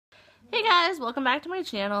Hey guys, welcome back to my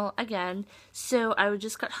channel again. So I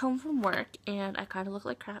just got home from work and I kind of look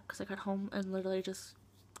like crap because I got home and literally just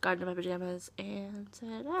got into my pajamas and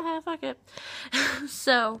said, fuck it.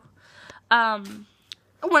 So,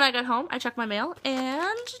 when I got home, I checked my mail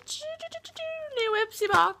and new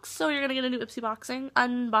Ipsy box. So you're gonna get a new Ipsy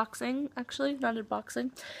unboxing actually, not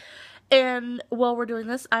unboxing. And while we're doing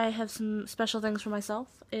this, I have some special things for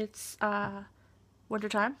myself. It's winter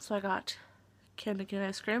time, so I got candy cane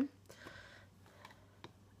ice cream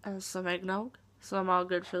and some eggnog, so I'm all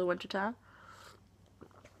good for the winter time.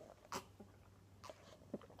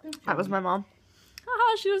 That was my mom.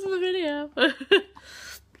 Haha, she was in the video.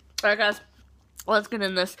 Alright guys, let's get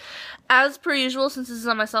in this. As per usual, since this is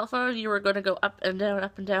on my cell phone, you are going to go up and down,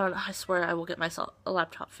 up and down. I swear I will get myself a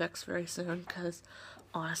laptop fixed very soon, because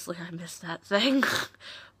honestly, I miss that thing.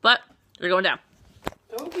 But, we're going down.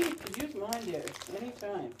 Don't use mine, dear.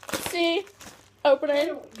 Anytime. See?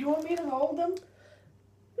 Opening. Do you want me to hold them?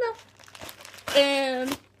 No.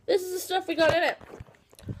 And this is the stuff we got in it.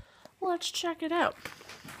 Let's check it out.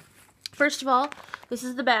 First of all, this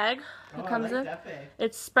is the bag it comes in. That bag.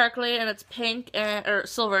 It's sparkly and it's pink or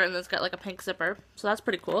silver, and it's got like a pink zipper. So that's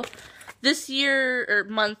pretty cool. This year or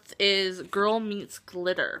month is Girl Meets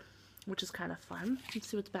Glitter, which is kind of fun. Let's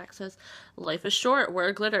see what the back says. Life is short,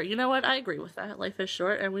 wear glitter. You know what? I agree with that. Life is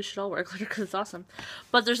short and we should all wear glitter because it's awesome.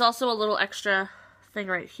 But there's also a little extra thing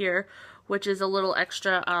right here, which is a little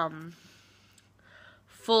extra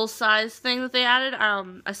full size thing that they added.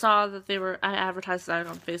 I saw that I advertised that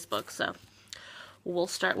on Facebook, so we'll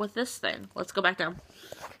start with this thing. Let's go back down.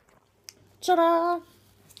 Ta-da!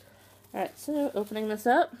 Alright, so opening this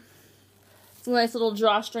up. It's a nice little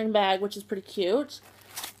drawstring bag, which is pretty cute.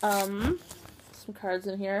 Some cards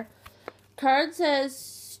in here. Card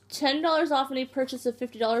says $10 off any purchase of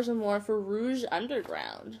 $50 or more for Rouge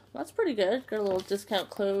Underground. That's pretty good. Got a little discount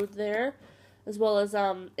code there, as well as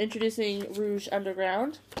introducing Rouge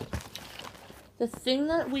Underground. The thing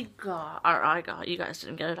that we got, or I got, you guys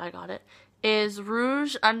didn't get it, I got it, is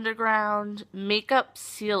Rouge Underground Makeup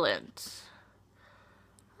Sealant.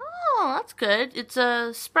 Oh, that's good. It's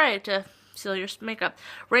a spray to seal your makeup.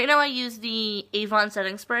 Right now I use the Avon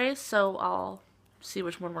setting spray, so I'll see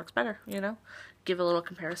which one works better, you know? Give a little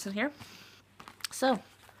comparison here. So,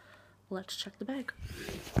 let's check the bag.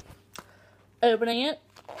 Opening it.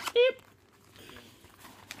 Beep.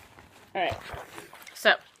 Alright,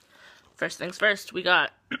 so, first things first, we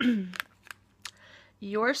got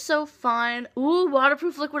You're So Fine. Ooh,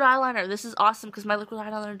 waterproof liquid eyeliner. This is awesome because my liquid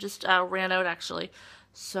eyeliner just ran out actually.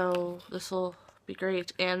 So, this will be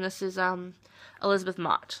great. And this is Elizabeth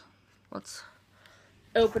Mott. Let's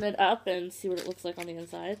open it up and see what it looks like on the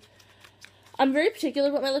inside. I'm very particular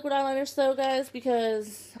about my liquid eyeliners though, guys,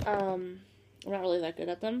 because I'm not really that good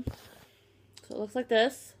at them. So it looks like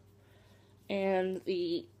this. And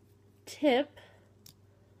the tip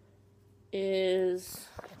is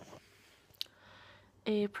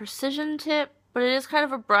a precision tip, but it is kind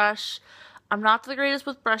of a brush. I'm not the greatest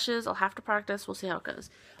with brushes. I'll have to practice. We'll see how it goes.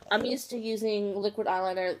 I'm used to using liquid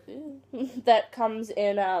eyeliner that comes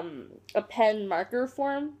in a pen marker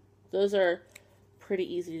form. Those are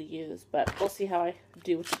pretty easy to use, but we'll see how I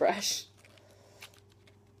do with the brush.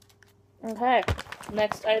 Okay,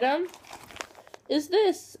 next item is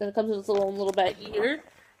this, and it comes in this little bag here.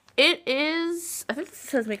 It is, I think this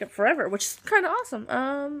says Makeup Forever, which is kind of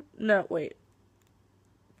awesome. No, wait.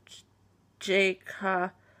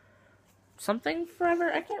 Something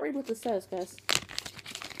Forever? I can't read what this says, guys.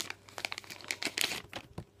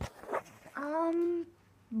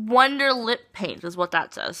 Wonder Lip Paint is what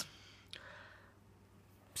that says.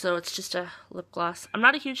 So it's just a lip gloss. I'm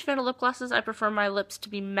not a huge fan of lip glosses. I prefer my lips to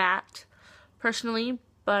be matte, personally.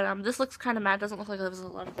 But this looks kind of matte. Doesn't look like there's a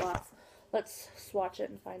lot of gloss. Let's swatch it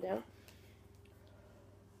and find out.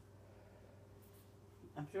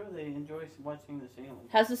 I'm sure they enjoy watching the ceiling.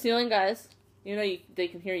 How's the ceiling, guys? You know they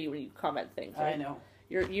can hear you when you comment things, right? I know.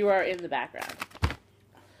 You are in the background.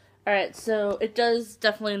 Alright, so it does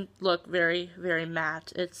definitely look very, very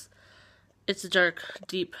matte. It's a dark,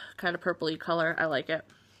 deep, kind of purpley color. I like it.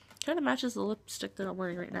 Kind of matches the lipstick that I'm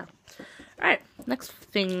wearing right now. Alright, next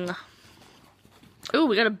thing. Ooh,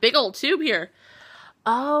 we got a big old tube here.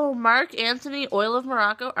 Oh, Marc Anthony Oil of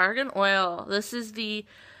Morocco Argan Oil. This is the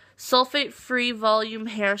sulfate-free volume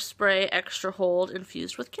hairspray extra hold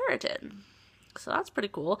infused with keratin. So that's pretty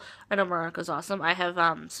cool. I know Morocco's awesome. I have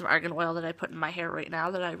some argan oil that I put in my hair right now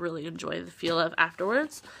that I really enjoy the feel of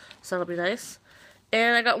afterwards. So that'll be nice.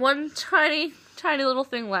 And I got one tiny, tiny little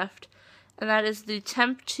thing left. And that is the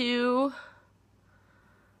Temp 2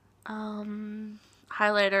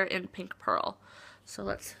 highlighter in Pink Pearl. So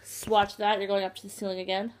let's swatch that. You're going up to the ceiling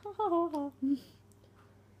again.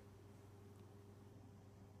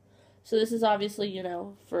 So this is obviously, you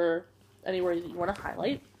know, for anywhere that you want to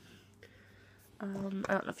highlight. I don't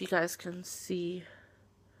know if you guys can see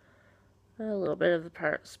a little bit of the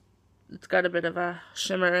parts. It's got a bit of a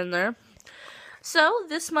shimmer in there. So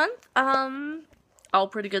this month, all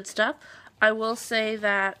pretty good stuff. I will say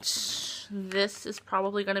that this is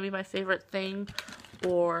probably going to be my favorite thing,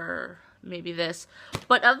 or maybe this.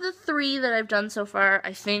 But of the three that I've done so far,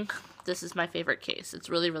 I think this is my favorite case.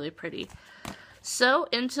 It's really, really pretty. So,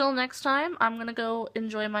 until next time, I'm going to go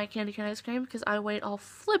enjoy my candy cane ice cream because I wait all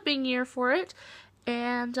flipping year for it.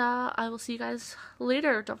 And I will see you guys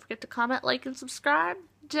later. Don't forget to comment, like, and subscribe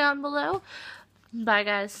down below. Bye,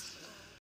 guys.